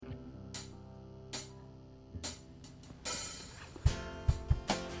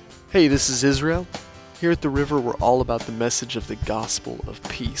Hey, this is Israel. Here at the river, we're all about the message of the gospel of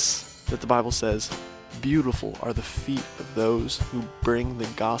peace. That the Bible says, beautiful are the feet of those who bring the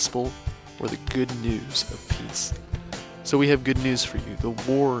gospel or the good news of peace. So we have good news for you. The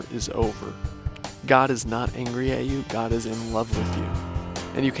war is over. God is not angry at you. God is in love with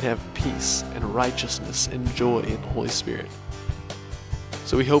you. And you can have peace and righteousness and joy in the Holy Spirit.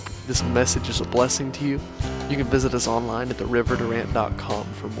 So we hope this message is a blessing to you. You can visit us online at theriverdurant.com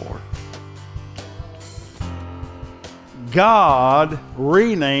for more. God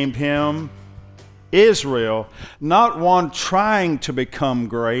renamed him Israel, not one trying to become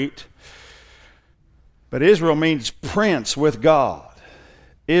great, but Israel means prince with God.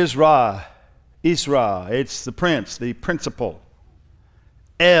 Israel, it's the prince, the principal.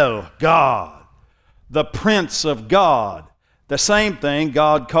 God, the Prince of God. The same thing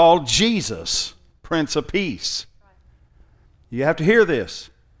God called Jesus, Prince of Peace. You have to hear this.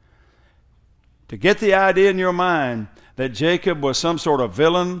 To get the idea in your mind that Jacob was some sort of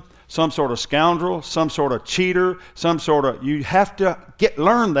villain, some sort of scoundrel, some sort of cheater, you have to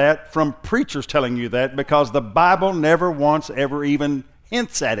learn that from preachers telling you that, because the Bible never once ever even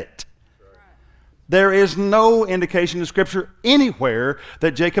hints at it. There is no indication in Scripture anywhere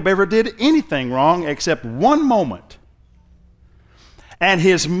that Jacob ever did anything wrong except one moment. And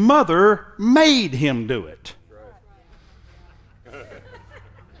his mother made him do it.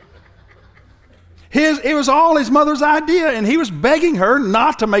 It was all his mother's idea, and he was begging her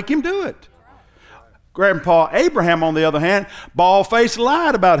not to make him do it. Grandpa Abraham, on the other hand, bald-faced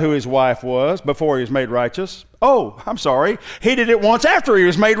lied about who his wife was before he was made righteous. Oh, I'm sorry. He did it once after he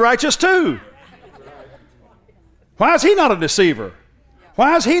was made righteous too. Why is he not a deceiver?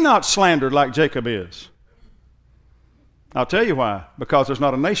 Why is he not slandered like Jacob is? I'll tell you why. Because there's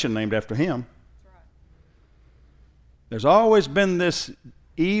not a nation named after him. There's always been this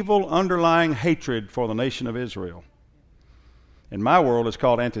evil underlying hatred for the nation of Israel. In my world, it's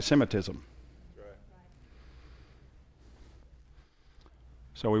called anti-Semitism.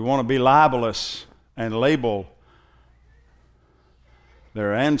 So we want to be libelous and label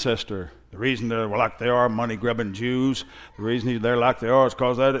their ancestor. The reason they're like they are money-grubbing Jews, the reason they're like they are is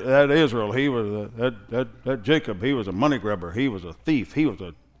because that Israel, he was that Jacob, he was a money grubber, he was a thief, he was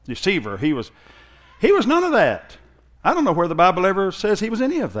a deceiver, he was none of that. I don't know where the Bible ever says he was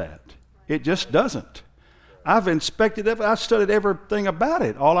any of that. It just doesn't. I've inspected it, I've studied everything about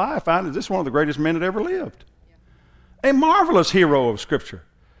it. All I find is this is one of the greatest men that ever lived. A marvelous hero of Scripture.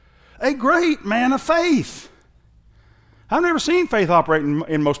 A great man of faith. I've never seen faith operate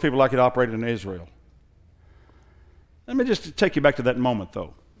in most people like it operated in Israel. Let me just take you back to that moment,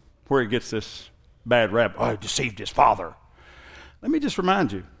 though, where he gets this bad rap. Oh, he deceived his father. Let me just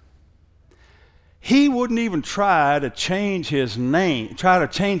remind you. He wouldn't even try to change his name, try to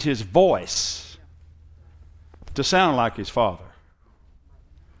change his voice to sound like his father.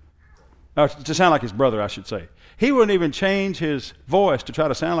 Or to sound like his brother, I should say. He wouldn't even change his voice to try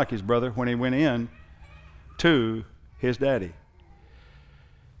to sound like his brother when he went in to his daddy.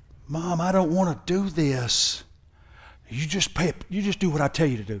 Mom, I don't want to do this. You just do what I tell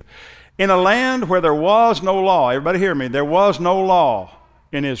you to do. In a land where there was no law, everybody hear me, there was no law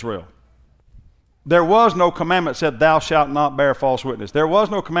in Israel. There was no commandment that said, thou shalt not bear false witness. There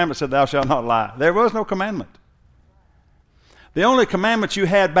was no commandment that said, thou shalt not lie. There was no commandment. The only commandments you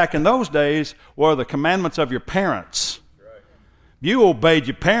had back in those days were the commandments of your parents. You obeyed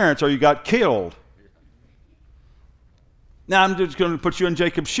your parents or you got killed. Now, I'm just going to put you in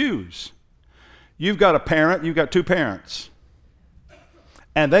Jacob's shoes. You've got a parent, you've got two parents.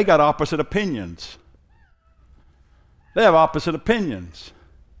 And they got opposite opinions. They have opposite opinions.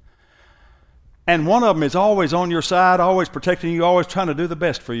 And one of them is always on your side, always protecting you, always trying to do the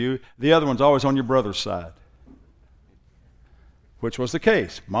best for you. The other one's always on your brother's side. Which was the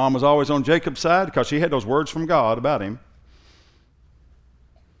case. Mom was always on Jacob's side because she had those words from God about him.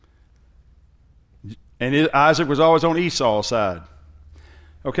 And Isaac was always on Esau's side.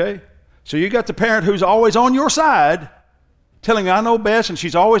 Okay? So you got the parent who's always on your side, telling you, I know best, and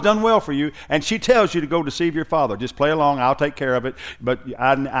she's always done well for you, and she tells you to go deceive your father. Just play along, I'll take care of it, but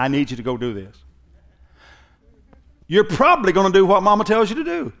I need you to go do this. You're probably going to do what mama tells you to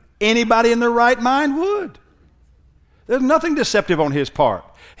do. Anybody in their right mind would. There's nothing deceptive on his part.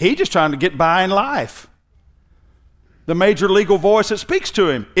 He's just trying to get by in life. The major legal voice that speaks to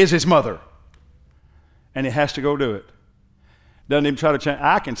him is his mother. And he has to go do it. Doesn't even try to change.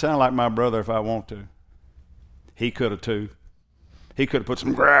 I can sound like my brother if I want to. He could have too. He could have put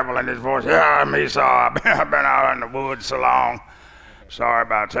some gravel in his voice. Yeah, I'm Esau. I've been out in the woods so long. Sorry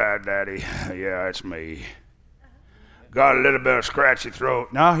about that, Daddy. Yeah, it's me. got a little bit of scratchy throat.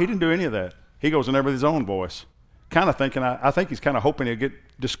 No, he didn't do any of that. He goes in there with his own voice, kind of thinking, I think he's kind of hoping he'll get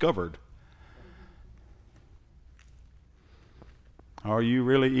discovered. Are you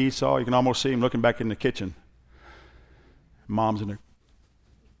really Esau? You can almost see him looking back in the kitchen. Mom's in there.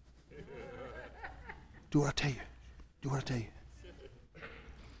 Do what I tell you. Do what I tell you.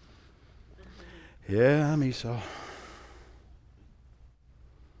 Yeah, I'm Esau.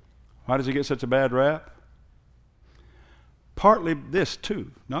 Why does he get such a bad rap? Partly this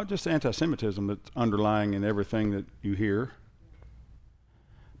too, not just anti-Semitism that's underlying in everything that you hear,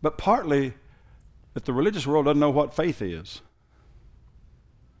 but partly that the religious world doesn't know what faith is.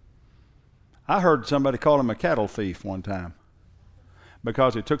 I heard somebody call him a cattle thief one time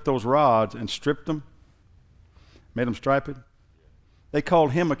because he took those rods and stripped them, made them striped. They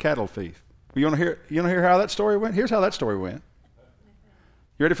called him a cattle thief. You want to hear how that story went? Here's how that story went.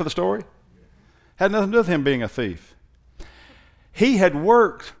 You ready for the story? Had nothing to do with him being a thief. He had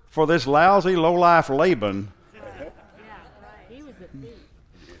worked for this lousy, low-life Laban.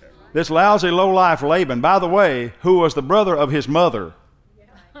 This lousy, low-life Laban, by the way, who was the brother of his mother.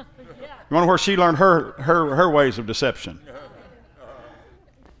 You wonder where she learned her ways of deception.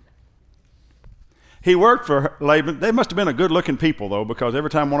 He worked for Laban. They must have been a good-looking people, though, because every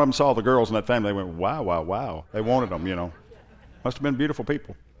time one of them saw the girls in that family, they went, wow, wow, wow. They wanted them, you know. Must have been beautiful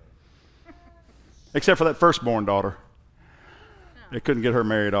people. Except for that firstborn daughter. They couldn't get her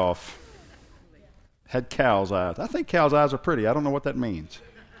married off. Had cow's eyes. I think cow's eyes are pretty. I don't know what that means.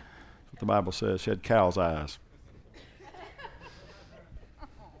 That's what the Bible says. She had cow's eyes.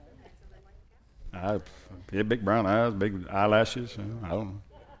 He had big brown eyes, big eyelashes. I don't know.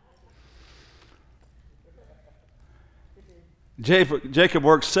 Jacob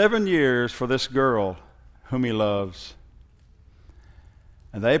worked 7 years for this girl whom he loves.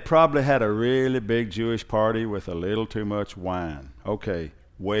 And they probably had a really big Jewish party with a little too much wine. Okay,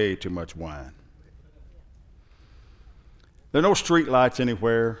 way too much wine. There are no street lights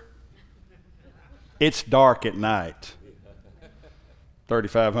anywhere. It's dark at night.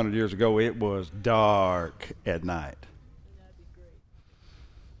 3,500 years ago, it was dark at night.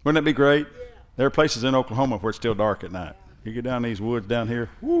 Wouldn't that be great? There are places in Oklahoma where it's still dark at night. You get down these woods down here,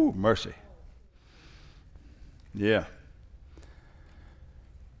 whoo, mercy. Yeah.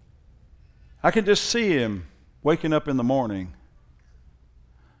 I can just see him waking up in the morning,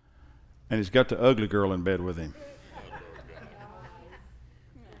 and he's got the ugly girl in bed with him.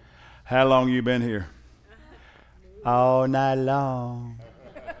 How long you been here? All night long.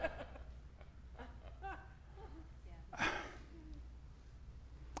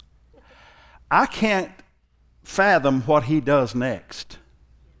 I can't fathom what he does next.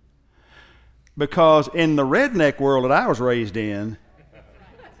 Because in the redneck world that I was raised in,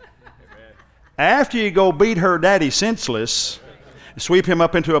 after you go beat her daddy senseless, sweep him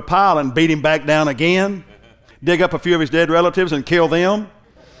up into a pile and beat him back down again, dig up a few of his dead relatives and kill them,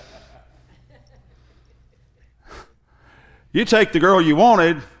 you take the girl you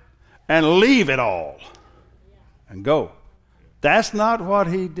wanted and leave it all and go. That's not what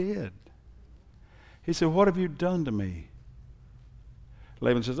he did. He said, what have you done to me?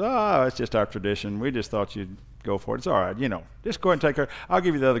 Laban says, it's just our tradition. We just thought you'd go for it. It's all right, you know. Just go ahead and take her. I'll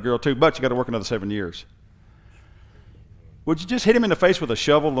give you the other girl too, but you got to work another 7 years. Would you just hit him in the face with a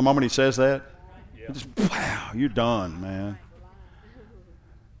shovel the moment he says that? Yeah. Just, wow, you're done, man.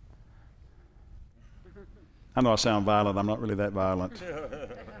 I know I sound violent. I'm not really that violent.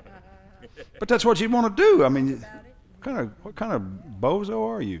 But that's what you want to do. I mean, what kind of bozo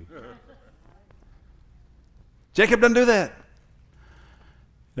are you? Jacob doesn't do that.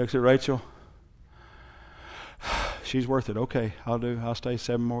 Looks at Rachel. She's worth it. Okay, I'll stay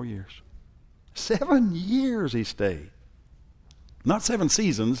 7 more years. 7 years he stayed. Not 7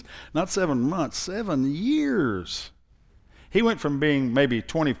 seasons, not 7 months, 7 years. He went from being maybe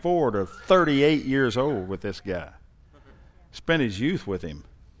 24 to 38 years old with this guy. Spent his youth with him.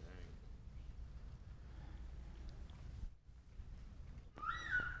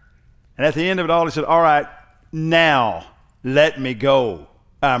 And at the end of it all, he said, all right, now let me go.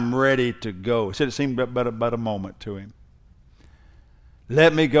 I'm ready to go. He said it seemed but a moment to him.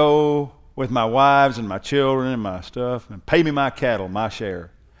 Let me go with my wives and my children and my stuff and pay me my cattle, my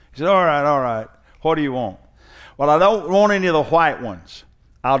share. He said, all right. What do you want? Well, I don't want any of the white ones.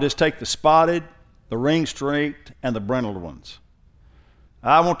 I'll just take the spotted, the ring-streaked, and the brindled ones.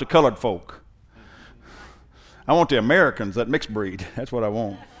 I want the colored folk. I want the Americans, that mixed breed. That's what I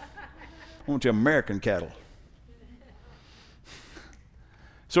want. I want the American cattle.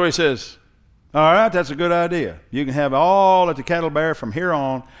 So he says, All right, that's a good idea. You can have all that the cattle bear from here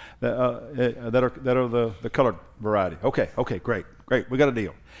on that are the colored variety. Okay, great. We got a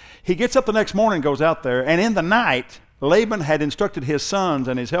deal. He gets up the next morning, goes out there, and in the night, Laban had instructed his sons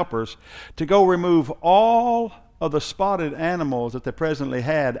and his helpers to go remove all of the spotted animals that they presently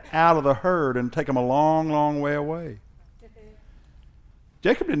had out of the herd and take them a long, long way away.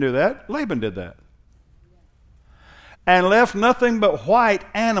 Jacob didn't do that. Laban did that. And left nothing but white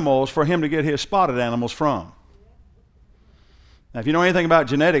animals for him to get his spotted animals from. Now, if you know anything about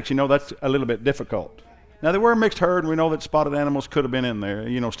genetics, you know that's a little bit difficult. Now, they were a mixed herd, and we know that spotted animals could have been in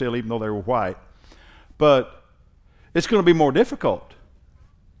there, still, even though they were white. But it's going to be more difficult.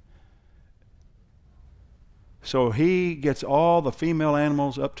 So he gets all the female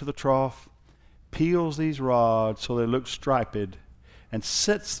animals up to the trough, peels these rods so they look striped, and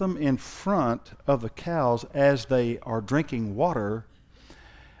sets them in front of the cows as they are drinking water.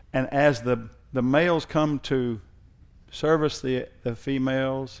 And as the males come to service the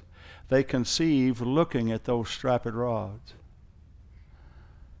females, they conceive looking at those striped rods.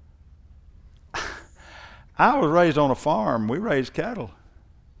 I was raised on a farm. We raised cattle.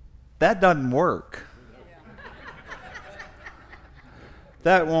 That doesn't work.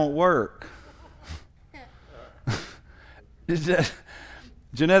 That won't work.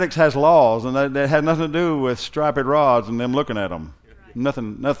 Genetics has laws, and that had nothing to do with striped rods and them looking at them.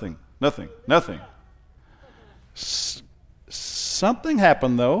 Nothing. Something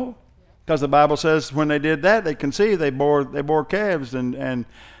happened, though, because the Bible says when they did that, they conceived, they bore calves and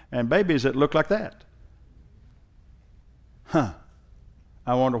babies that looked like that. I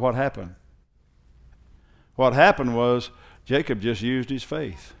wonder what happened. What happened was Jacob just used his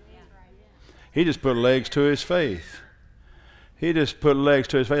faith. He just put legs to his faith.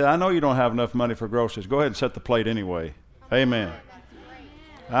 I know you don't have enough money for groceries. Go ahead and set the plate anyway. Amen.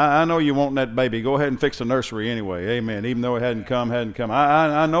 I know you want that baby. Go ahead and fix the nursery anyway. Amen. Even though it hadn't come.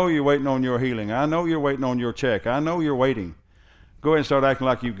 I know you're waiting on your healing. I know you're waiting on your check. I know you're waiting. Go ahead and start acting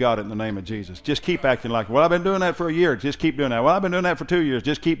like you've got it in the name of Jesus. Just keep acting like, well, I've been doing that for a year. Just keep doing that. Well, I've been doing that for 2 years.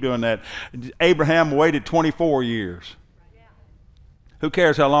 Just keep doing that. Abraham waited 24 years. Who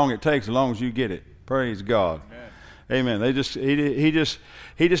cares how long it takes as long as you get it? Praise God. Amen. He just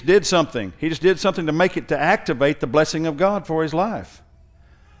did something. He just did something to activate the blessing of God for his life.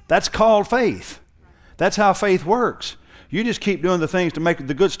 That's called faith. That's how faith works. You just keep doing the things to make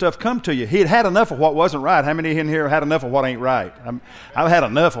the good stuff come to you. He had had enough of what wasn't right. How many in here had enough of what ain't right? I've had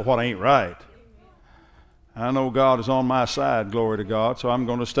enough of what ain't right. I know God is on my side, glory to God, so I'm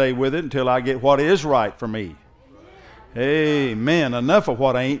going to stay with it until I get what is right for me. Amen. Enough of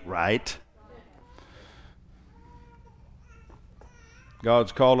what ain't right.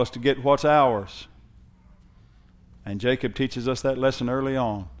 God's called us to get what's ours. And Jacob teaches us that lesson early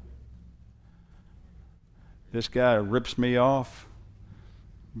on. This guy rips me off,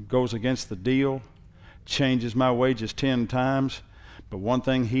 goes against the deal, changes my wages 10 times. But one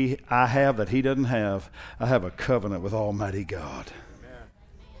thing I have that he doesn't have, I have a covenant with Almighty God. Amen.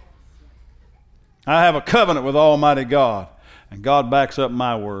 I have a covenant with Almighty God. And God backs up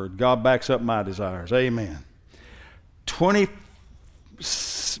my word. God backs up my desires. Amen.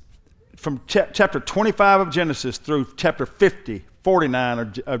 From chapter 25 of Genesis through chapter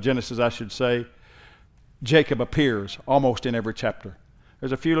 49 of Genesis, I should say, Jacob appears almost in every chapter.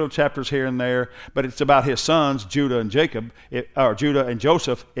 There's a few little chapters here and there, but it's about his sons, Judah and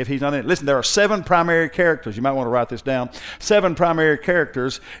Joseph, if he's not in it. Listen, there are 7 primary characters. You might want to write this down. 7 primary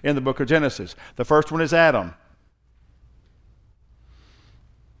characters in the book of Genesis. The first one is Adam.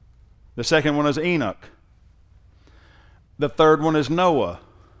 The second one is Enoch. The third one is Noah.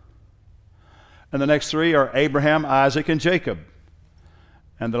 And the next 3 are Abraham, Isaac, and Jacob.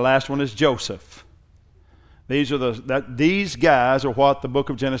 And the last one is Joseph. These guys are what the book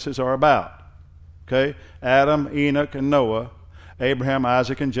of Genesis are about. Okay? Adam, Enoch, and Noah, Abraham,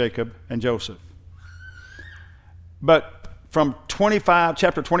 Isaac, and Jacob, and Joseph. But from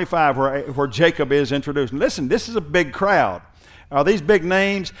chapter 25, where Jacob is introduced. Listen, this is a big crowd. Are these big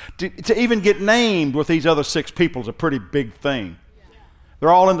names? To even get named with these other 6 people is a pretty big thing.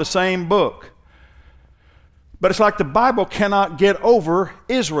 They're all in the same book. But it's like the Bible cannot get over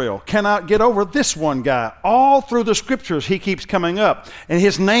Israel, cannot get over this one guy. All through the scriptures, he keeps coming up. And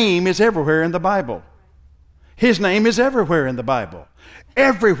his name is everywhere in the Bible. His name is everywhere in the Bible.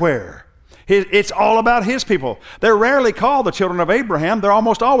 Everywhere. It's all about his people. They're rarely called the children of Abraham. They're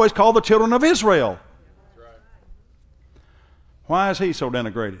almost always called the children of Israel. Why is he so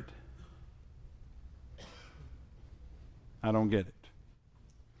denigrated? I don't get it.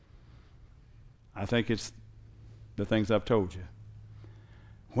 I think it's the things I've told you.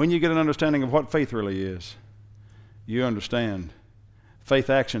 When you get an understanding of what faith really is, you understand faith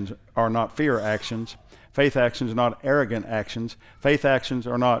actions are not fear actions. Faith actions are not arrogant actions. Faith actions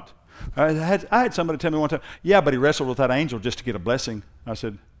are not... I had somebody tell me one time, yeah, but he wrestled with that angel just to get a blessing. I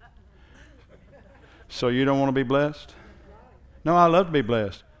said, so you don't want to be blessed? No, I love to be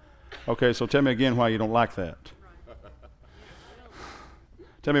blessed. Okay, so tell me again why you don't like that.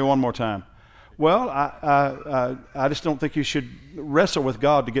 Tell me one more time. Well, I just don't think you should wrestle with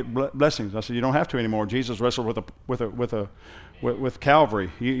God to get blessings. I said, you don't have to anymore. Jesus wrestled with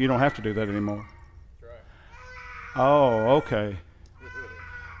Calvary. You don't have to do that anymore. Oh, okay.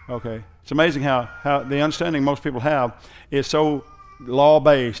 Okay. It's amazing how the understanding most people have is so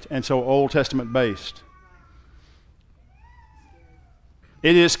law-based and so Old Testament-based.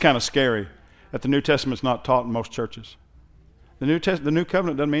 It is kind of scary that the New Testament's not taught in most churches. The New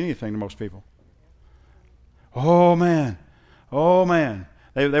Covenant doesn't mean anything to most people. Oh, man. Oh, man.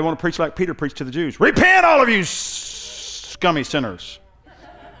 They want to preach like Peter preached to the Jews. Repent, all of you scummy sinners.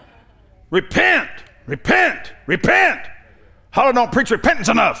 Repent. Repent. Repent. Hollow don't preach repentance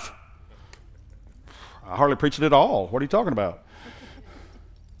enough. I hardly preach it at all. What are you talking about?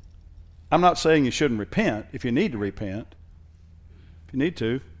 I'm not saying you shouldn't repent if you need to repent. If you need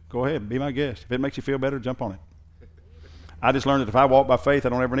to, go ahead, be my guest. If it makes you feel better, jump on it. I just learned that if I walk by faith, I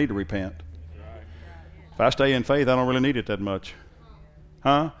don't ever need to repent. If I stay in faith, I don't really need it that much.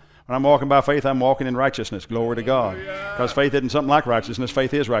 Huh? When I'm walking by faith, I'm walking in righteousness. Glory to God. Because faith isn't something like righteousness.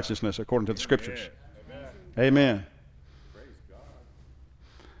 Faith is righteousness according to the Scriptures. Amen.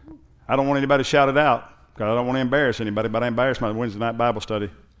 I don't want anybody to shout it out because I don't want to embarrass anybody, but I embarrass my Wednesday night Bible study.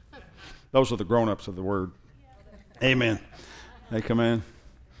 Those are the grown-ups of the Word. Amen. They come in.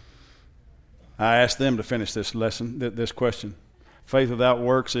 I asked them to finish this lesson, this question. Faith without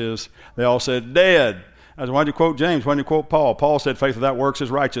works is, they all said, dead. I said, why'd you quote James? Why'd you quote Paul? Paul said faith without works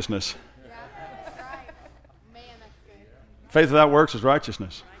is righteousness. Yeah, that's right. Man, that's good. Faith without works is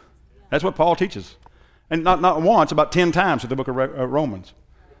righteousness. That's what Paul teaches. And not once, about 10 times in the book of Romans.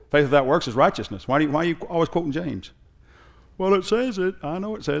 Faith without works is righteousness. Why are you always quoting James? Well, it says it. I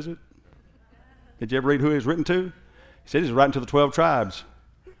know it says it. Did you ever read who he was written to? He said he's writing to the 12 tribes.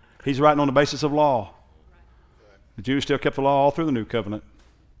 He's writing on the basis of law. The Jews still kept the law all through the New Covenant.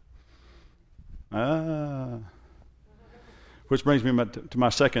 Which brings me to my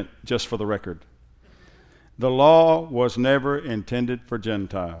second, just for the record. The law was never intended for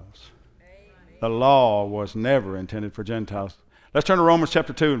Gentiles. The law was never intended for Gentiles. Let's turn to Romans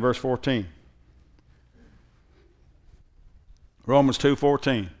chapter 2 and verse 14. Romans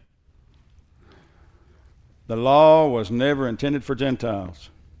 2:14. The law was never intended for Gentiles.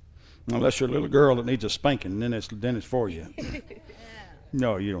 Unless you're a little girl that needs a spanking, then it's for you.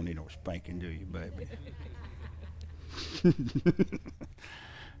 No, you don't need no spanking, do you, baby?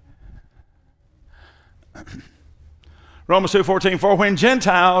 Romans 2:14, for when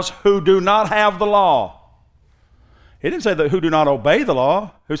Gentiles who do not have the law, he didn't say that who do not obey the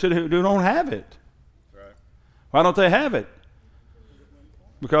law, who said who don't have it. Right. Why don't they have it?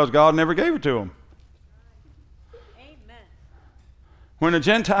 Because God never gave it to them. Amen. When the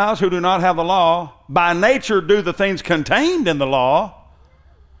Gentiles who do not have the law, by nature do the things contained in the law,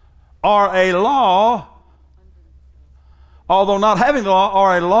 are a law, although not having the law,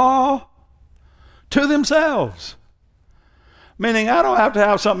 are a law to themselves. Meaning I don't have to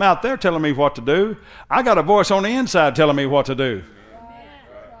have something out there telling me what to do. I got a voice on the inside telling me what to do.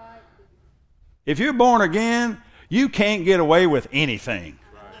 If you're born again, you can't get away with anything.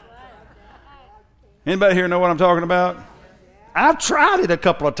 Anybody here know what I'm talking about? I've tried it a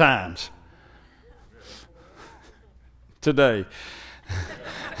couple of times today.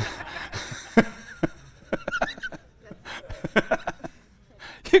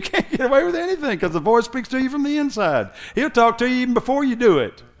 You can't get away with anything because the voice speaks to you from the inside. He'll talk to you even before you do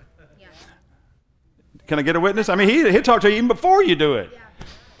it. Yeah. Can I get a witness? I mean, he'll talk to you even before you do it. Yeah.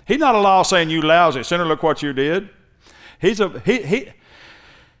 He's not a law saying, you lousy sinner, look what you did. He's a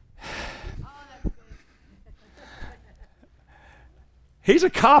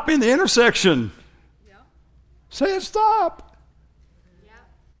cop in the intersection. Yeah. Saying stop. Yeah.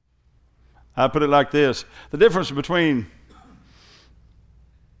 I put it like this. The difference between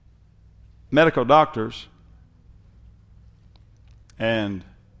medical doctors and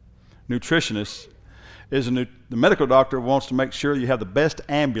nutritionists is the medical doctor wants to make sure you have the best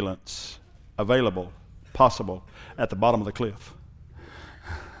ambulance available, possible, at the bottom of the cliff.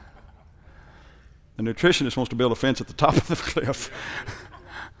 The nutritionist wants to build a fence at the top of the cliff.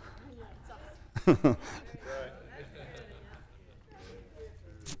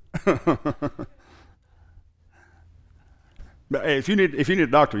 But hey, if you need a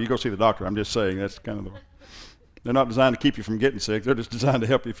doctor, you go see the doctor. I'm just saying that's kind of the. They're not designed to keep you from getting sick. They're just designed to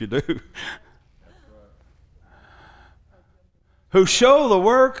help you if you do. Who show the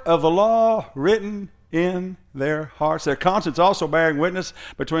work of the law written in their hearts, their conscience also bearing witness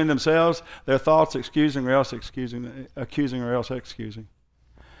between themselves, their thoughts accusing or else excusing.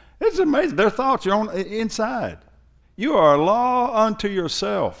 It's amazing. Their thoughts are on inside. You are a law unto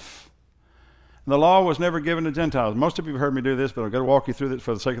yourself. The law was never given to Gentiles. Most of you have heard me do this, but I'm going to walk you through this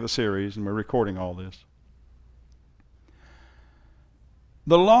for the sake of the series, and we're recording all this.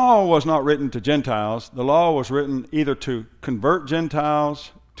 The law was not written to Gentiles. The law was written either to convert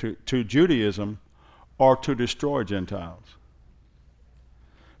Gentiles to Judaism or to destroy Gentiles.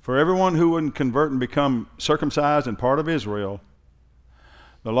 For everyone who wouldn't convert and become circumcised and part of Israel,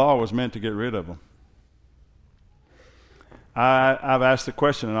 the law was meant to get rid of them. I've asked the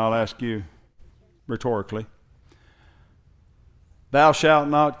question, and I'll ask you rhetorically. Thou shalt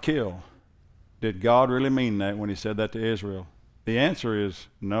not kill. Did God really mean that when he said that to Israel? The answer is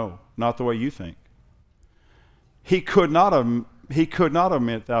no, not the way you think. He could not have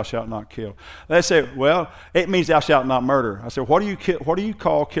meant thou shalt not kill. They say, well, it means thou shalt not murder. I said, what do you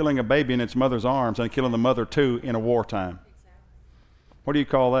call killing a baby in its mother's arms and killing the mother too in a wartime? What do you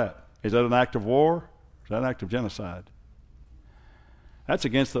call that? Is that an act of war? Or is that an act of genocide? That's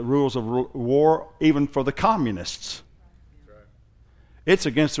against the rules of war even for the communists. It's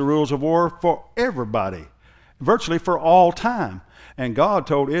against the rules of war for everybody, virtually for all time. And God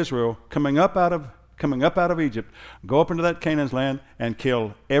told Israel, coming up out of Egypt, go up into that Canaan's land and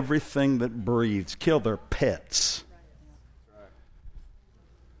kill everything that breathes, kill their pets.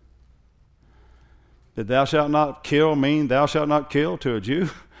 Did thou shalt not kill mean thou shalt not kill to a Jew?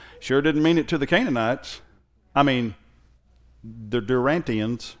 Sure didn't mean it to the Canaanites. I mean, the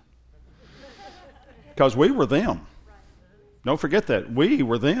Durantians. Because we were them. Don't forget that. We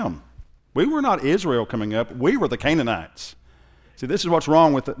were them. We were not Israel coming up. We were the Canaanites. See, this is what's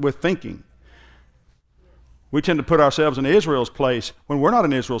wrong with thinking. We tend to put ourselves in Israel's place when we're not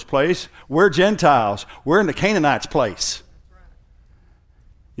in Israel's place. We're Gentiles. We're in the Canaanites' place.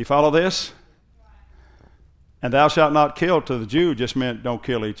 You follow this? And thou shalt not kill to the Jew just meant don't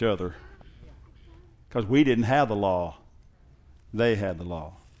kill each other. Because we didn't have the law. They had the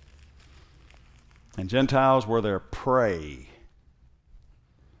law. And Gentiles were their prey.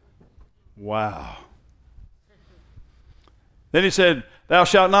 Wow. Then he said, thou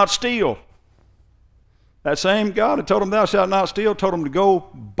shalt not steal. That same God had told him, thou shalt not steal, told him to go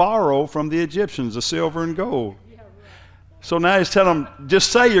borrow from the Egyptians the silver and gold. So now he's telling them,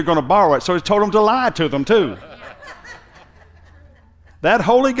 just say you're going to borrow it. So he told them to lie to them too. That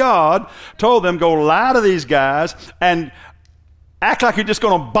holy God told them, go lie to these guys and act like you're just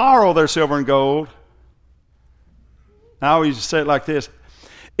going to borrow their silver and gold. I always say it like this.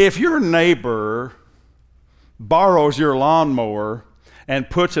 If your neighbor borrows your lawnmower and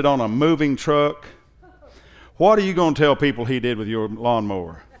puts it on a moving truck, what are you going to tell people he did with your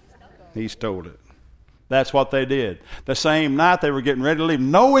lawnmower? He stole it. That's what they did. The same night they were getting ready to leave,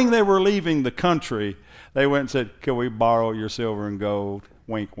 knowing they were leaving the country, they went and said, can we borrow your silver and gold?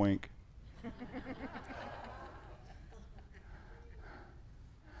 Wink, wink.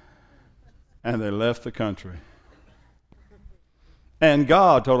 And they left the country. And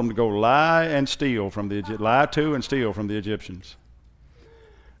God told them to go lie and steal from lie to and steal from the Egyptians.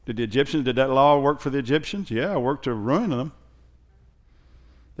 Did that law work for the Egyptians? Yeah, it worked to ruin them.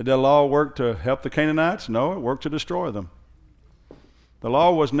 Did that law work to help the Canaanites? No, it worked to destroy them. The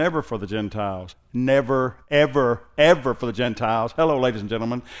law was never for the Gentiles. Never, ever, ever for the Gentiles. Hello, ladies and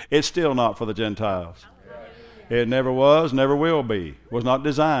gentlemen. It's still not for the Gentiles. It never was, never will be. It was not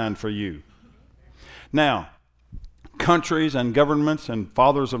designed for you. Now, countries and governments and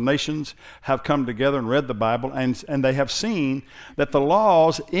fathers of nations have come together and read the Bible, and they have seen that the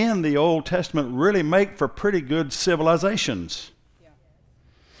laws in the Old Testament really make for pretty good civilizations.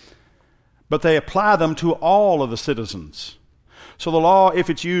 But they apply them to all of the citizens. So the law, if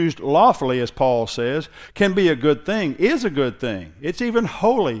it's used lawfully, as Paul says, can be a good thing, is a good thing. It's even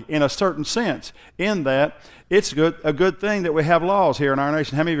holy in a certain sense, in that it's a good thing that we have laws here in our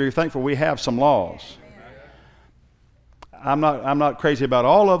nation. How many of you are thankful we have some laws? I'm not crazy about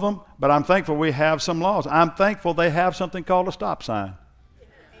all of them, but I'm thankful we have some laws. I'm thankful they have something called a stop sign.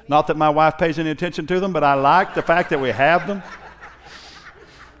 Not that my wife pays any attention to them, but I like the fact that we have them.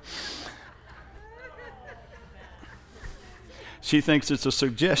 She thinks it's a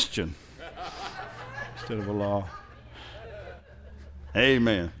suggestion instead of a law.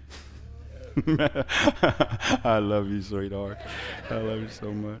 Amen. I love you, sweetheart. I love you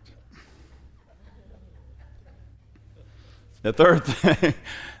so much.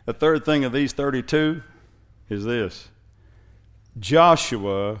 The third thing of these 32 is this.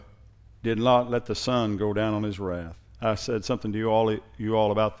 Joshua did not let the sun go down on his wrath. I said something to you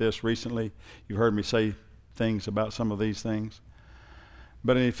all about this recently. You've heard me say things about some of these things.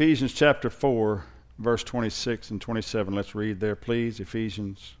 But in Ephesians chapter 4, verse 26 and 27, let's read there, please.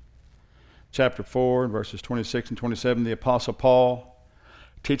 Ephesians chapter 4, verses 26 and 27, the Apostle Paul,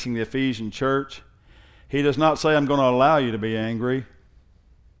 teaching the Ephesian church, he does not say, I'm going to allow you to be angry.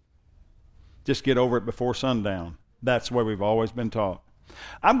 Just get over it before sundown. That's the way we've always been taught.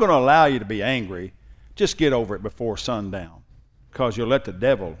 I'm going to allow you to be angry. Just get over it before sundown, because you'll let the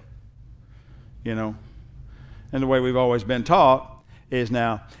devil, And the way we've always been taught is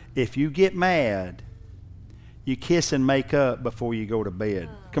now, if you get mad, you kiss and make up before you go to bed.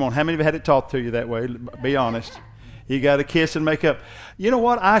 Come on, how many of you had it taught to you that way? Be honest. You got to kiss and make up. You know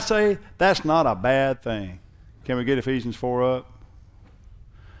what? I say that's not a bad thing. Can we get Ephesians 4 up?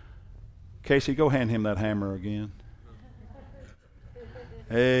 Casey, go hand him that hammer again.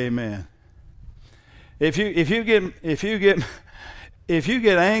 Amen. If you get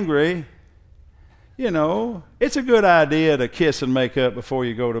angry, it's a good idea to kiss and make up before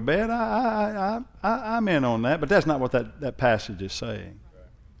you go to bed. I'm in on that, but that's not what that passage is saying.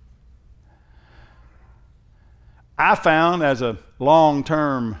 I found as a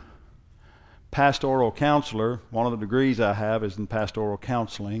long-term pastoral counselor, one of the degrees I have is in pastoral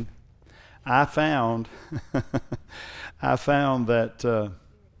counseling. I found that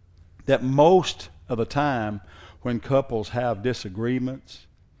most of the time when couples have disagreements,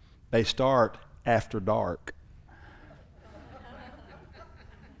 they start after dark.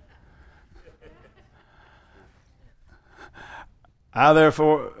 I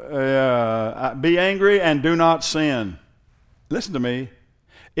therefore be angry and do not sin. Listen to me.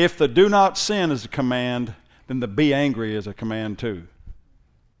 If the do not sin is a command, then the be angry is a command too.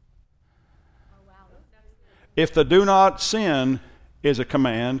 If the do not sin is a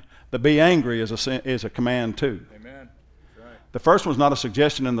command, the be angry is a command too. Amen. That's right. The first one's not a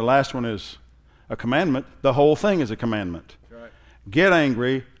suggestion and the last one is a commandment. The whole thing is a commandment. That's right. Get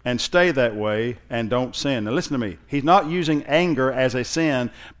angry and stay that way and don't sin. Now listen to me. He's not using anger as a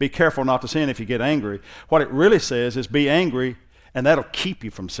sin. Be careful not to sin if you get angry. What it really says is be angry and that'll keep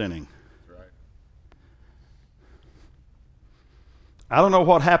you from sinning. That's right. I don't know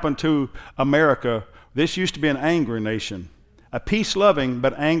what happened to America. This used to be an angry nation. A peace-loving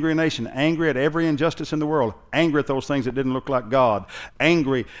but angry nation, angry at every injustice in the world, angry at those things that didn't look like God,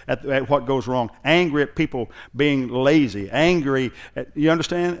 angry at what goes wrong, angry at people being lazy, angry at, you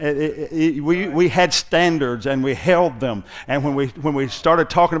understand? We had standards and we held them. And when we started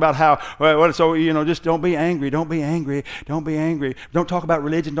talking about how, just don't be angry, don't be angry, don't be angry. Don't talk about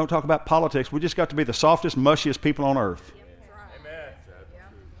religion, don't talk about politics. We just got to be the softest, mushiest people on earth.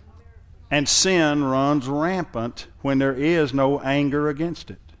 And sin runs rampant when there is no anger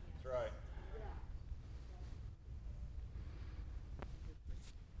against it. That's right.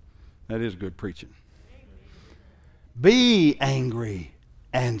 That is good preaching. Be angry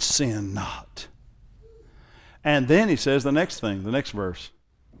and sin not. And then he says the next thing, the next verse.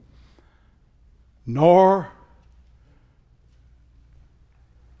 Nor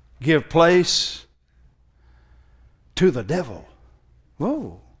give place to the devil.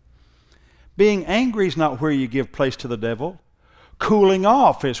 Whoa. Being angry is not where you give place to the devil. Cooling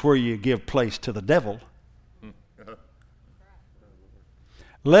off is where you give place to the devil.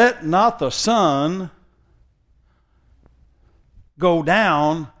 Let not the sun go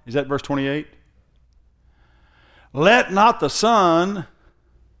down. Is that verse 28? Let not the sun.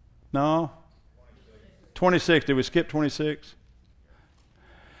 No. 26. Did we skip 26?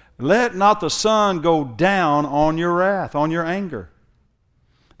 Let not the sun go down on your wrath, on your anger.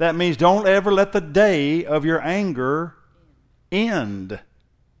 That means don't ever let the day of your anger end.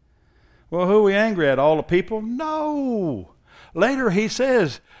 Well, who are we angry at? All the people? No. Later he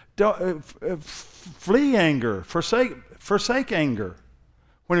says, flee anger, forsake anger.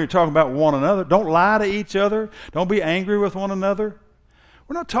 When you're talking about one another, don't lie to each other. Don't be angry with one another.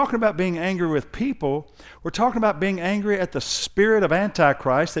 We're not talking about being angry with people. We're talking about being angry at the spirit of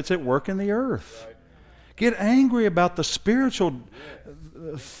Antichrist that's at work in the earth. Right. Get angry about the spiritual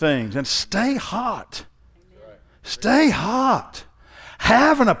things and stay hot. Right. Stay hot.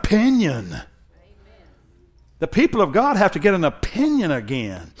 Have an opinion. Amen. The people of God have to get an opinion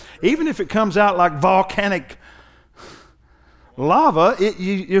again. Even if it comes out like volcanic lava,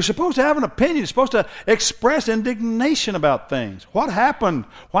 you're supposed to have an opinion. You're supposed to express indignation about things. What happened?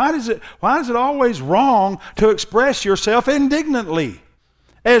 Why is it always wrong to express yourself indignantly?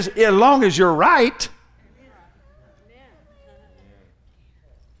 As long as you're right.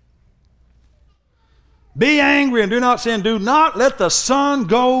 Be angry and do not sin. Do not let the sun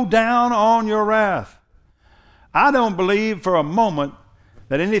go down on your wrath. I don't believe for a moment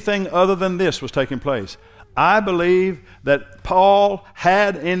that anything other than this was taking place. I believe that Paul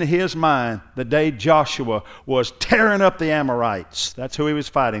had in his mind the day Joshua was tearing up the Amorites. That's who he was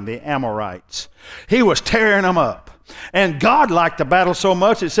fighting, the Amorites. He was tearing them up. And God liked the battle so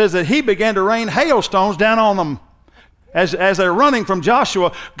much, it says that he began to rain hailstones down on them. As they're running from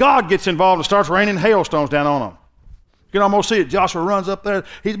Joshua, God gets involved and starts raining hailstones down on them. You can almost see it. Joshua runs up there.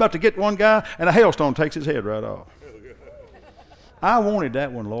 He's about to get one guy, and a hailstone takes his head right off. I wanted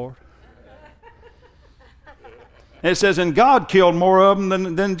that one, Lord. And it says, and God killed more of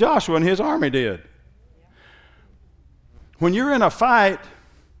them than Joshua and his army did. When you're in a fight,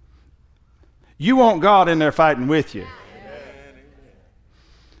 you want God in there fighting with you.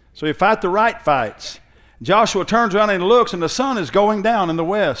 So you fight the right fights. Joshua turns around and looks, and the sun is going down in the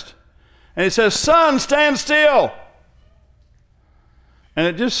west. And it says, sun, stand still. And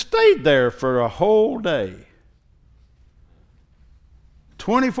it just stayed there for a whole day.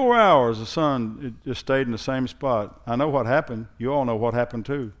 24 hours, the sun, it just stayed in the same spot. I know what happened. You all know what happened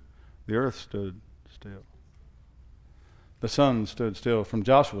too. The earth stood still. The sun stood still from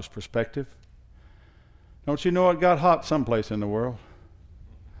Joshua's perspective. Don't you know it got hot someplace in the world?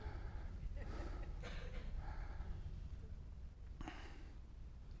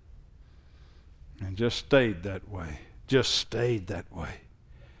 And just stayed that way. Just stayed that way.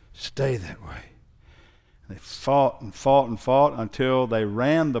 Stay that way. They fought and fought and fought until they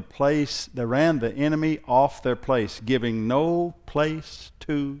ran the enemy off their place, giving no place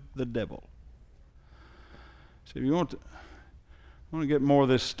to the devil. So if you want to get more of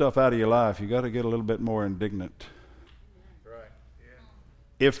this stuff out of your life, you got to get a little bit more indignant. Right.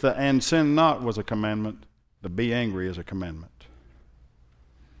 Yeah. If the and sin not was a commandment, the be angry is a commandment.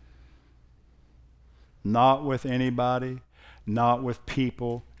 Not with anybody, not with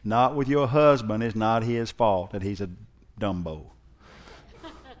people, not with your husband. It's not his fault that he's a Dumbo.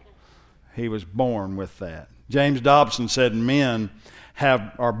 He was born with that. James Dobson said men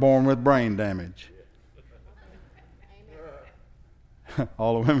are born with brain damage.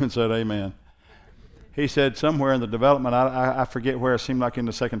 All the women said amen. He said somewhere in the development, I forget where, it seemed like in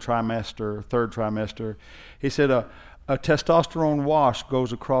the second trimester, third trimester, he said a testosterone wash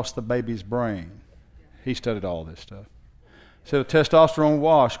goes across the baby's brain. He studied all this stuff. He said a testosterone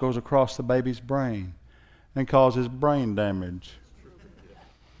wash goes across the baby's brain and causes brain damage.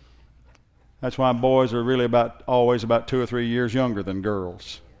 That's why boys are really always about 2 or 3 years younger than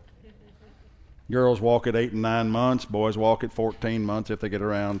girls. Girls walk at 8 and 9 months. Boys walk at 14 months if they get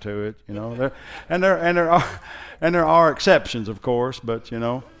around to it. You know, there are exceptions, of course, but you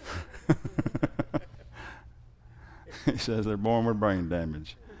know, he says they're born with brain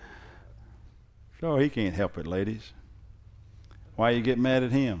damage. So he can't help it, ladies. Why you get mad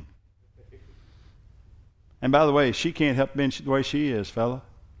at him? And by the way, she can't help being the way she is, fella.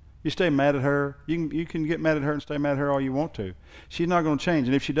 You stay mad at her. You can get mad at her and stay mad at her all you want to. She's not going to change.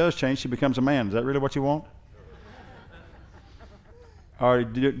 And if she does change, she becomes a man. Is that really what you want? Or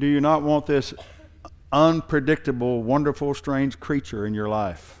do you not want this unpredictable, wonderful, strange creature in your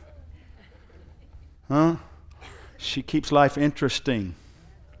life? Huh? She keeps life interesting.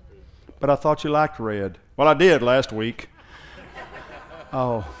 But I thought you liked red. Well, I did last week.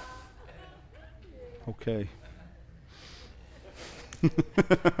 Oh. Okay.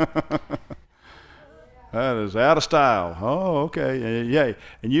 That is out of style. Oh, okay. Yeah.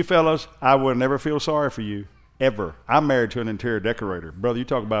 And you fellas, I would never feel sorry for you, ever. I'm married to an interior decorator. Brother, you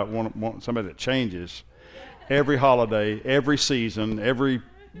talk about want somebody that changes. Every holiday, every season, every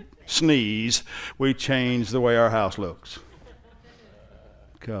sneeze, we change the way our house looks.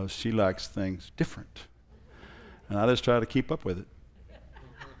 Because she likes things different. And I just try to keep up with it.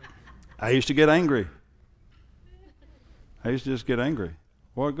 I used to get angry. I used to just get angry.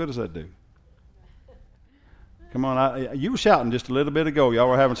 What good does that do? Come on, you were shouting just a little bit ago. Y'all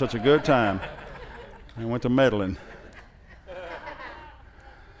were having such a good time. I went to meddling.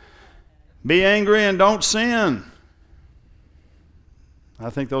 Be angry and don't sin.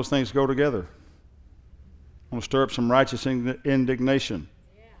 I think those things go together. I want to stir up some righteous indignation.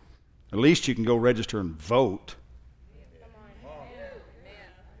 At least you can go register and vote.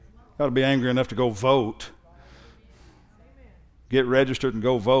 Got to be angry enough to go vote. Get registered and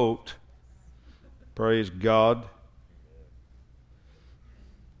go vote. Praise God.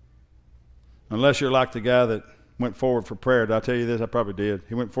 Unless you're like the guy that went forward for prayer. Did I tell you this? I probably did.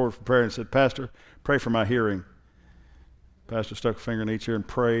 He went forward for prayer and said, Pastor, pray for my hearing. Pastor stuck a finger in each ear and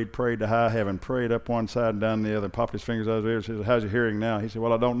prayed to high heaven, prayed up one side and down the other, popped his fingers out of his ear and said, how's your hearing now? He said,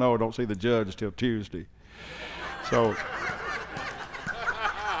 well, I don't know. I don't see the judge till Tuesday. So,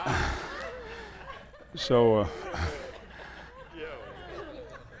 so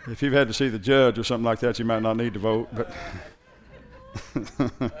if you've had to see the judge or something like that, you might not need to vote. But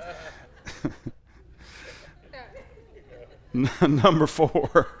number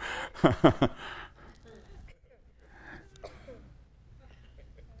 4.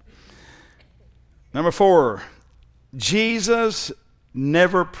 Number 4, Jesus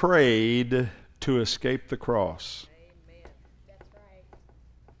never prayed to escape the cross. Amen. That's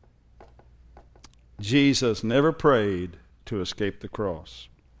right. Jesus never prayed to escape the cross.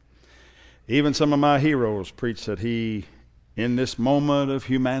 Even some of my heroes preached that he, in this moment of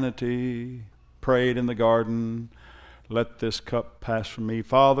humanity, prayed in the garden, let this cup pass from me.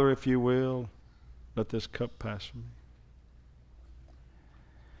 Father, if you will, let this cup pass from me.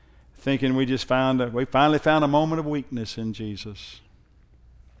 Thinking we finally found a moment of weakness in Jesus,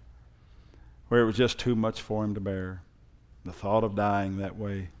 where it was just too much for him to bear. The thought of dying that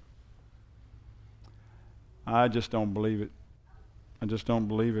way. I just don't believe it. I just don't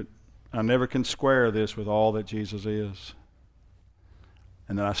believe it. I never can square this with all that Jesus is.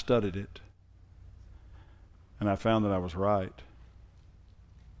 And then I studied it. And I found that I was right.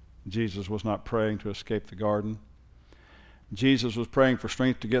 Jesus was not praying to escape the garden. Jesus was praying for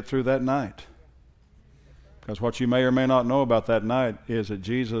strength to get through that night. Because what you may or may not know about that night is that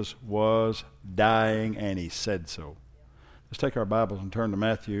Jesus was dying, and he said so. Let's take our Bibles and turn to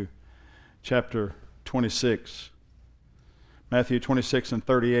Matthew chapter 26. Matthew 26 and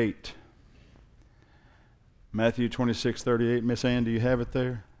 38. Matthew 26, 38. Miss Ann, do you have it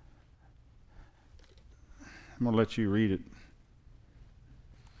there? I'm going to let you read it.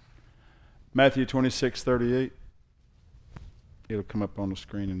 Matthew 26, 38. It'll come up on the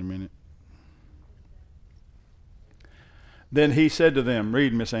screen in a minute. Then he said to them,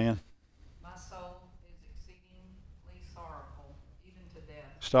 read, Miss Ann. My soul is exceedingly sorrowful, even to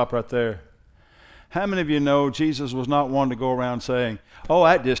death. Stop right there. How many of you know Jesus was not one to go around saying, oh,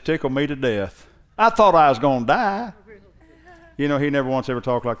 that just tickled me to death. I thought I was going to die. You know, he never once ever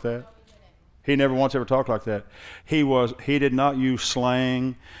talked like that. He never once ever talked like that. He did not use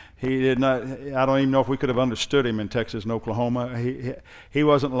slang. He did not, I don't even know if we could have understood him in Texas and Oklahoma. He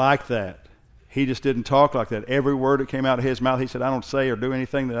wasn't like that. He just didn't talk like that. Every word that came out of his mouth, he said, I don't say or do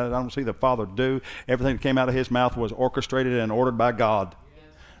anything that I don't see the Father do. Everything that came out of his mouth was orchestrated and ordered by God. Yes.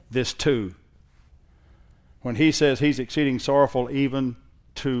 This too. When he says he's exceeding sorrowful even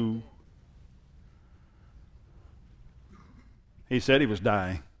to, he said he was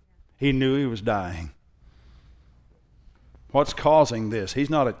dying. He knew he was dying. What's causing this? He's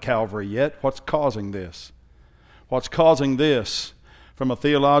not at Calvary yet. What's causing this? What's causing this? From a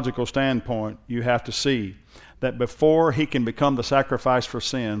theological standpoint, you have to see that before he can become the sacrifice for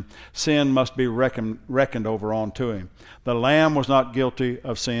sin, sin must be reckoned over onto him. The lamb was not guilty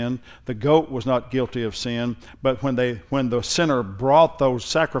of sin. The goat was not guilty of sin. But when the sinner brought those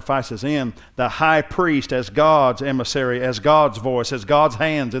sacrifices in, the high priest, as God's emissary, as God's voice, as God's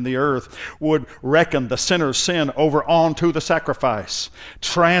hands in the earth, would reckon the sinner's sin over onto the sacrifice,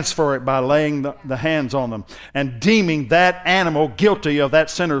 transfer it by laying the hands on them, and deeming that animal guilty of that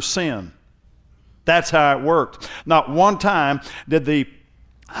sinner's sin. That's how it worked. Not one time did the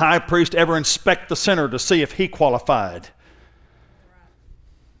high priest ever inspect the sinner to see if he qualified.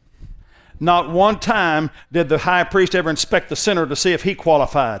 Not one time did the high priest ever inspect the sinner to see if he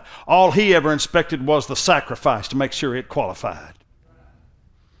qualified. All he ever inspected was the sacrifice to make sure it qualified.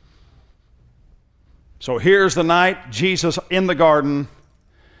 So here's the night, Jesus in the garden,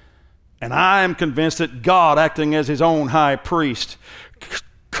 and I am convinced that God, acting as his own high priest,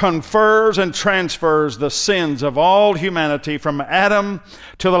 confers and transfers the sins of all humanity from Adam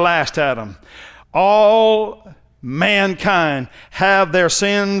to the last Adam. All mankind have their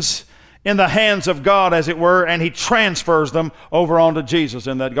sins in the hands of God, as it were, and he transfers them over onto Jesus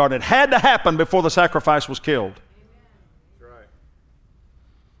in that garden. It had to happen before the sacrifice was killed. That's right.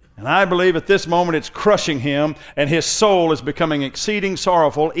 And I believe at this moment it's crushing him, and his soul is becoming exceeding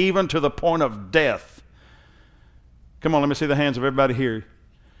sorrowful, even to the point of death. Come on, let me see the hands of everybody here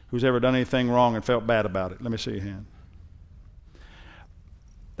who's ever done anything wrong and felt bad about it. Let me see your hand.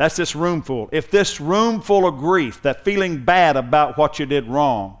 That's this room full. If this room full of grief, that feeling bad about what you did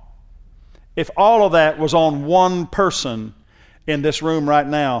wrong, if all of that was on one person in this room right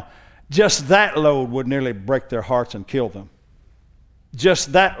now, just that load would nearly break their hearts and kill them.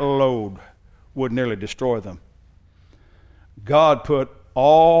 Just that load would nearly destroy them. God put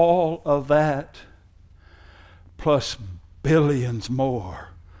all of that plus billions more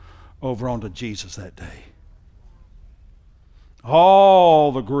over onto Jesus that day.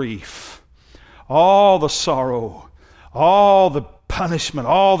 All the grief, all the sorrow, all the punishment,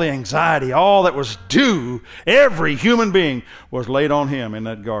 all the anxiety, all that was due, every human being was laid on him in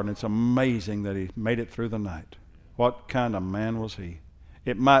that garden. It's amazing that he made it through the night. What kind of man was he?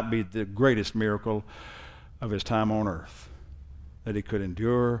 It might be the greatest miracle of his time on earth, that he could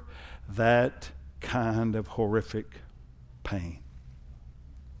endure that kind of horrific pain.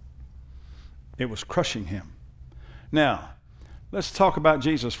 It was crushing him. Now, let's talk about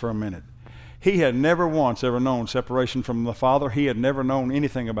Jesus for a minute. He had never once ever known separation from the Father. He had never known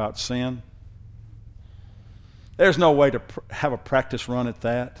anything about sin. There's no way to have a practice run at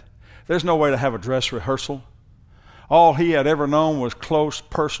that. There's no way to have a dress rehearsal. All he had ever known was close,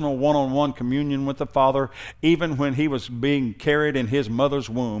 personal, one-on-one communion with the Father. Even when he was being carried in his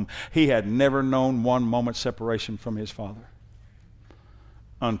mother's womb, he had never known one moment's separation from his Father.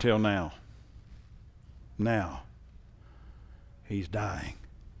 Until now. Now, he's dying.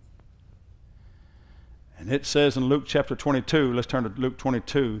 And it says in Luke chapter 22, let's turn to Luke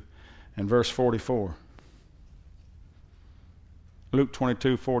 22 and verse 44. Luke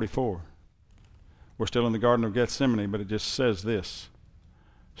 22:44. We're still in the Garden of Gethsemane, but it just says this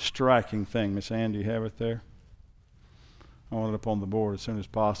striking thing. Miss Ann, do you have it there? I want it up on the board as soon as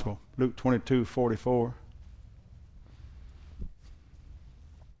possible. Luke 22:44.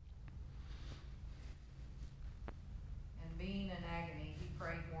 And being in agony, he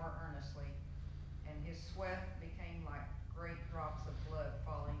prayed more earnestly, and his sweat became like great drops of blood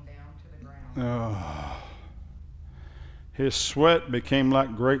falling down to the ground. His sweat became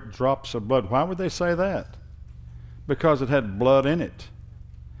like great drops of blood. Why would they say that? Because it had blood in it.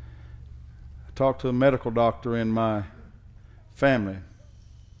 I talked to a medical doctor in my family.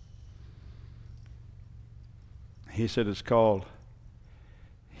 He said it's called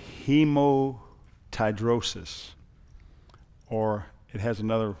hematidrosis, or it has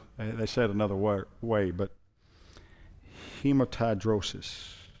another, they said another way, but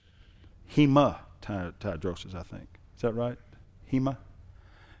hematidrosis. Hematidrosis, I think. Is that right?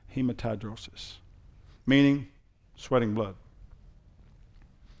 Hematidrosis. Meaning sweating blood.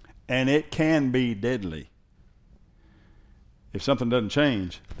 And it can be deadly. If something doesn't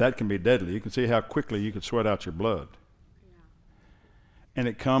change, that can be deadly. You can see how quickly you could sweat out your blood. Yeah. And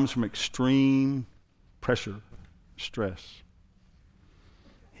it comes from extreme pressure, stress.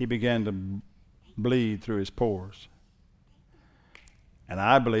 He began to bleed through his pores. And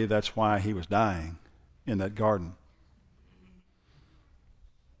I believe that's why he was dying in that garden.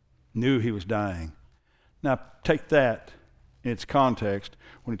 Knew he was dying. Now take that in its context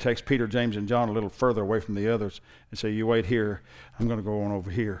when he takes Peter, James, and John a little further away from the others and say, you wait here, I'm going to go on over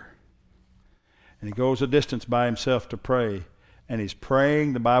here. And he goes a distance by himself to pray. And he's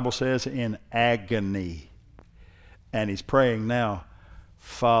praying, the Bible says, in agony. And he's praying now,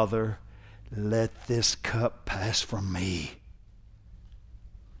 Father, let this cup pass from me.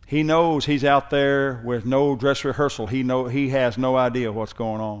 He knows he's out there with no dress rehearsal. He has no idea what's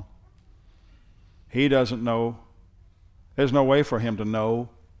going on. He doesn't know. There's no way for him to know.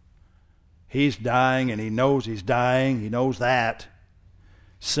 He's dying, and he knows he's dying. He knows that.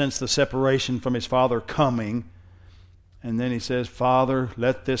 Since the separation from his Father coming. And then he says, Father,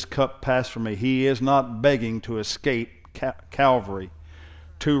 let this cup pass from me. He is not begging to escape Calvary.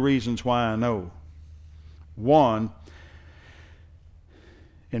 Two reasons why I know. One,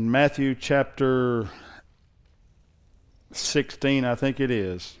 in Matthew chapter 16, I think it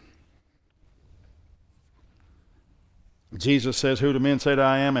is, Jesus says, who do men say that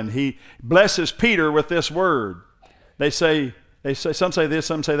I am? And he blesses Peter with this word. They say, some say this,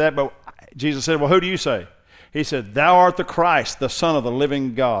 some say that, but Jesus said, well, who do you say? He said, thou art the Christ, the Son of the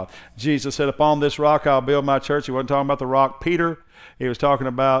living God. Jesus said, upon this rock I'll build my church. He wasn't talking about the rock Peter. He was talking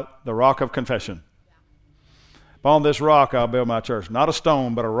about the rock of confession. Upon this rock I'll build my church. Not a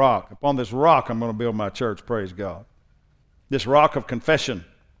stone, but a rock. Upon this rock I'm going to build my church, praise God. This rock of confession.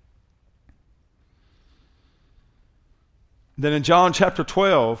 Then in John chapter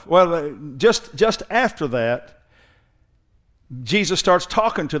 12, just after that, Jesus starts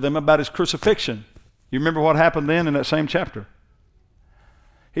talking to them about his crucifixion. You remember what happened then in that same chapter?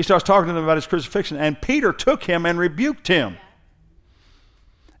 He starts talking to them about his crucifixion, and Peter took him and rebuked him.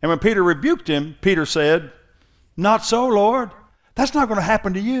 And when Peter rebuked him, Peter said, not so, Lord. That's not going to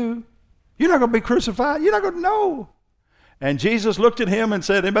happen to you. You're not going to be crucified. You're not going to know. And Jesus looked at him and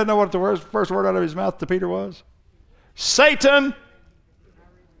said, anybody know what the first word out of his mouth to Peter was? Satan,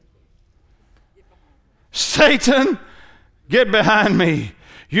 Satan, get behind me.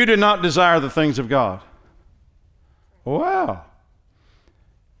 You do not desire the things of God. Wow.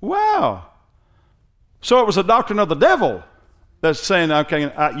 So it was a doctrine of the devil that's saying,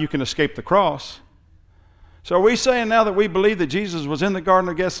 okay, you can escape the cross. So are we saying now that we believe that Jesus was in the Garden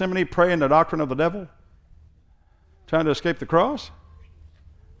of Gethsemane praying the doctrine of the devil? Trying to escape the cross?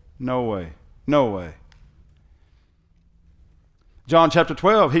 No way. No way. John chapter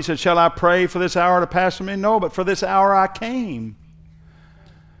 12, he said, shall I pray for this hour to pass from me? No, but for this hour I came.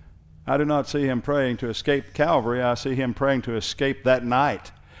 I do not see him praying to escape Calvary. I see him praying to escape that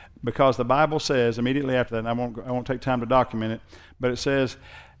night. Because the Bible says, immediately after that, and I won't take time to document it, but it says,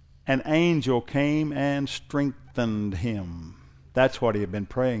 an angel came and strengthened him. That's what he had been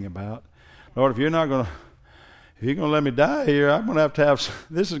praying about. Lord, if you're going to let me die here, I'm going to have,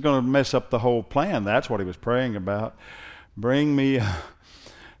 this is going to mess up the whole plan. That's what he was praying about.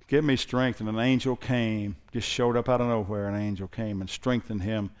 Give me strength. And an angel came, just showed up out of nowhere. An angel came and strengthened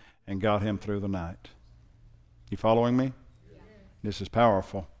him and got him through the night. You following me? Yeah. This is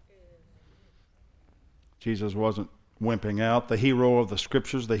powerful. Jesus wasn't wimping out. The hero of the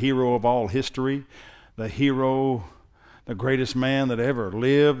scriptures, the hero of all history, the hero, the greatest man that ever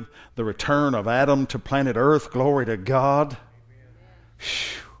lived, the return of Adam to planet Earth, glory to God.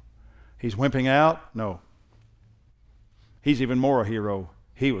 He's wimping out? No. He's even more a hero.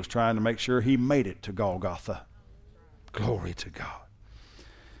 He was trying to make sure he made it to Golgotha. Glory to God.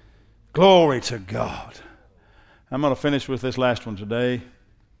 Glory to God. I'm going to finish with this last one today.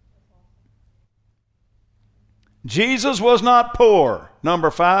 Jesus was not poor. Number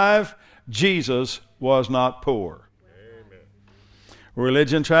 5, Jesus was not poor. Amen.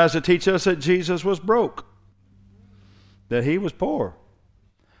 Religion tries to teach us that Jesus was broke, that he was poor.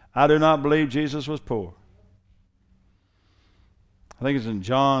 I do not believe Jesus was poor. I think it's in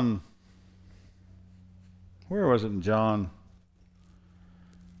John. Where was it in John?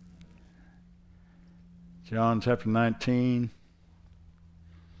 John chapter 19.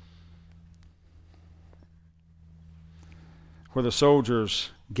 Where the soldiers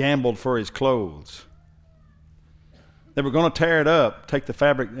gambled for his clothes. They were going to tear it up, take the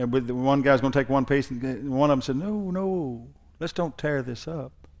fabric. One guy's going to take one piece, and one of them said, no, let's don't tear this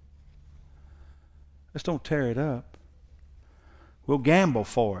up. Let's don't tear it up. We'll gamble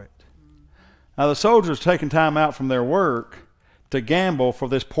for it. Now the soldiers taking time out from their work to gamble for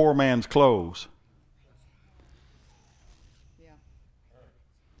this poor man's clothes.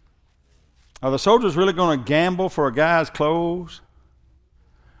 Are the soldiers really going to gamble for a guy's clothes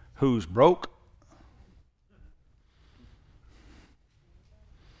who's broke?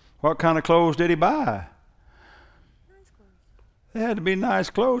 What kind of clothes did he buy? Nice clothes. They had to be nice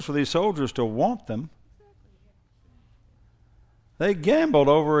clothes for these soldiers to want them. They gambled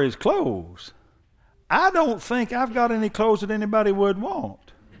over his clothes. I don't think I've got any clothes that anybody would want.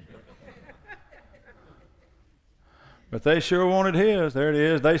 But they sure wanted his. There it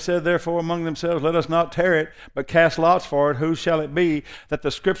is. They said, therefore, among themselves, let us not tear it, but cast lots for it. Who shall it be? That the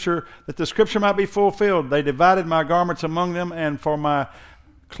scripture might be fulfilled. They divided my garments among them, and for my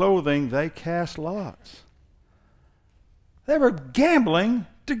clothing they cast lots. They were gambling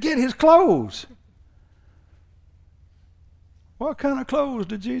to get his clothes. What kind of clothes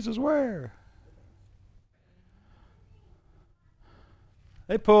did Jesus wear?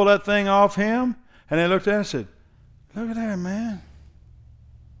 They pulled that thing off him, and they looked at it and said, look at that, man.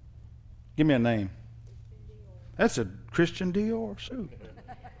 Give me a name. That's a Christian Dior suit.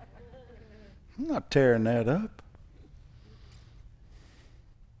 I'm not tearing that up.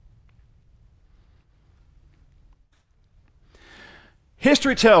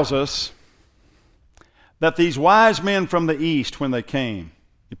 History tells us that these wise men from the east, when they came,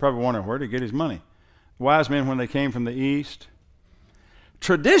 you probably wonder, where did he get his money? Wise men, when they came from the east,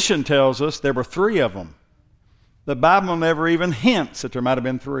 tradition tells us there were 3 of them. The Bible never even hints that there might have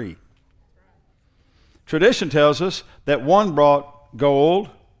been 3. Tradition tells us that one brought gold,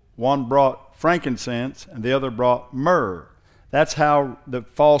 one brought frankincense, and the other brought myrrh. That's how the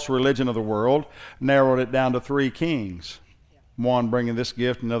false religion of the world narrowed it down to 3 kings. One bringing this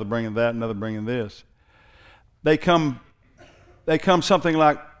gift, another bringing that, another bringing this. They come something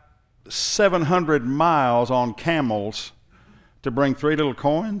like 700 miles on camels to bring 3 little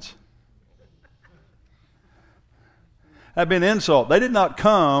coins. That'd be an insult. They did not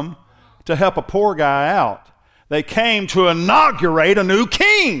come to help a poor guy out. They came to inaugurate a new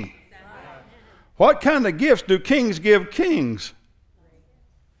king. What kind of gifts do kings give kings?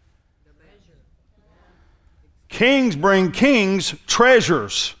 Kings bring kings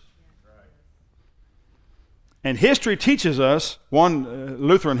treasures. And history teaches us, one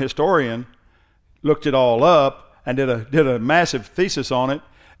Lutheran historian looked it all up and did a massive thesis on it,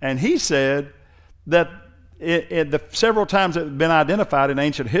 and he said that The several times that have been identified in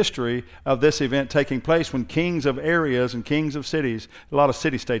ancient history of this event taking place when kings of areas and kings of cities, a lot of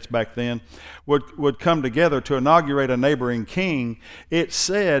city-states back then, would come together to inaugurate a neighboring king, it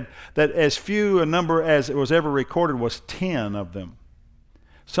said that as few a number as it was ever recorded was 10 of them.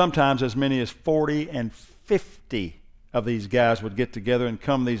 Sometimes as many as 40 and 50 of these guys would get together and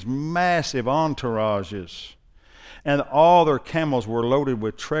come these massive entourages. And all their camels were loaded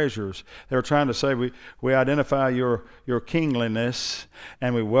with treasures. They were trying to say, we identify your kingliness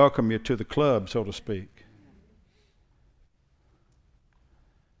and we welcome you to the club, so to speak.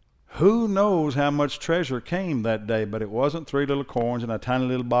 Who knows how much treasure came that day, but it wasn't 3 little coins and a tiny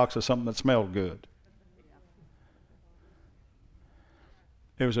little box of something that smelled good.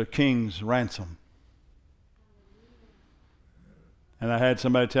 It was a king's ransom. And I had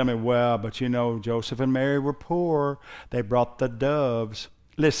somebody tell me, well, but you know, Joseph and Mary were poor. They brought the doves.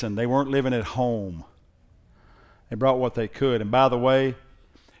 Listen, they weren't living at home. They brought what they could. And by the way,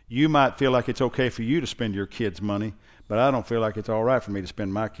 you might feel like it's okay for you to spend your kids' money, but I don't feel like it's all right for me to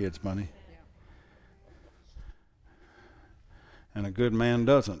spend my kids' money. And a good man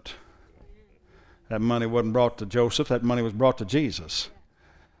doesn't. That money wasn't brought to Joseph. That money was brought to Jesus.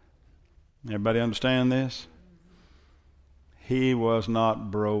 Everybody understand this? He was not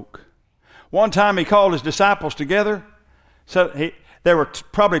broke. One time he called his disciples together. So there were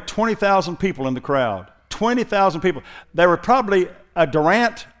probably 20,000 people in the crowd. 20,000 people. They were probably at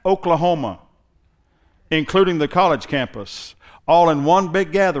Durant, Oklahoma, including the college campus, all in one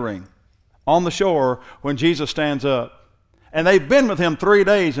big gathering on the shore when Jesus stands up. And they've been with him 3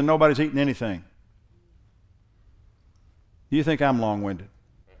 days and nobody's eaten anything. Do you think I'm long-winded?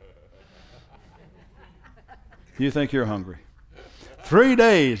 Do you think you're hungry? 3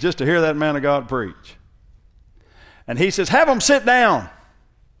 days just to hear that man of God preach. And he says, have them sit down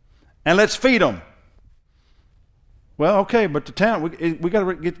and let's feed them. Well, okay, but the town, we got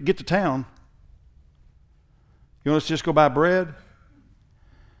to get to town. You want us to just go buy bread?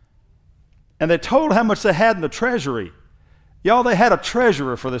 And they told how much they had in the treasury. Y'all, they had a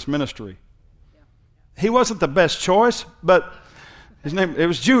treasurer for this ministry. He wasn't the best choice, but it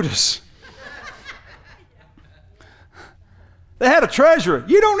was Judas. They had a treasurer.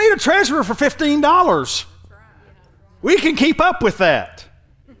 You don't need a treasurer for $15. We can keep up with that.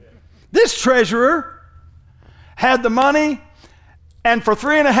 This treasurer had the money and for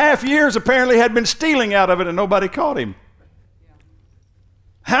 3.5 years apparently had been stealing out of it and nobody caught him.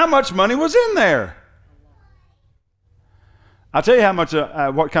 How much money was in there? I'll tell you how much,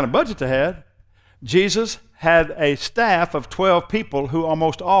 what kind of budget they had. Jesus had a staff of 12 people who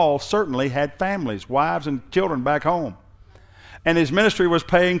almost all certainly had families, wives and children back home. And his ministry was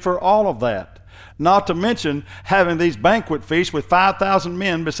paying for all of that. Not to mention having these banquet feasts with 5,000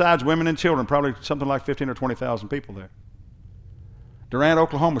 men besides women and children, probably something like 15 or 20,000 people there. Durant,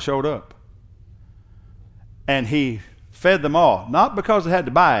 Oklahoma showed up. And he fed them all, not because they had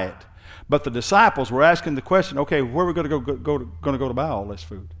to buy it, but the disciples were asking the question, okay, where are we going to go to buy all this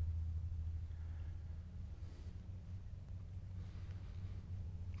food?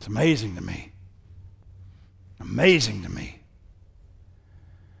 It's amazing to me. Amazing to me.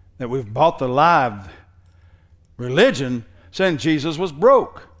 That we've bought the live religion saying Jesus was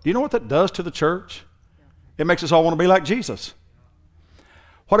broke. Do you know what that does to the church? It makes us all want to be like Jesus.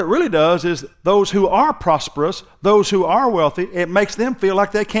 What it really does is those who are prosperous, those who are wealthy, it makes them feel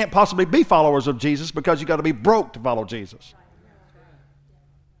like they can't possibly be followers of Jesus because you got to be broke to follow Jesus.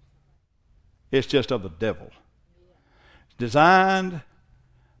 It's just of the devil. It's designed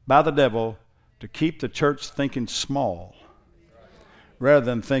by the devil to keep the church thinking small rather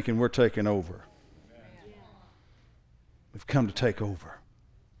than thinking we're taking over. We've come to take over.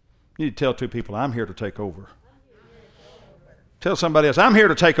 You need to tell 2 people, I'm here to take over. Tell somebody else, I'm here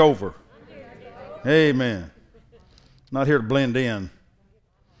to take over. Amen. Not here to blend in.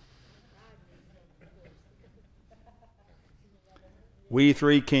 We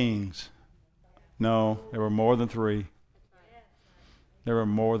 3 kings. No, there were more than 3. There were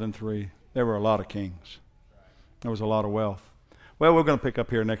more than 3. There were a lot of kings. There was a lot of wealth. Well, we're going to pick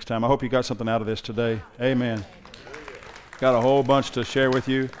up here next time. I hope you got something out of this today. Amen. Got a whole bunch to share with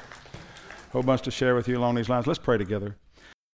you. A whole bunch to share with you along these lines. Let's pray together.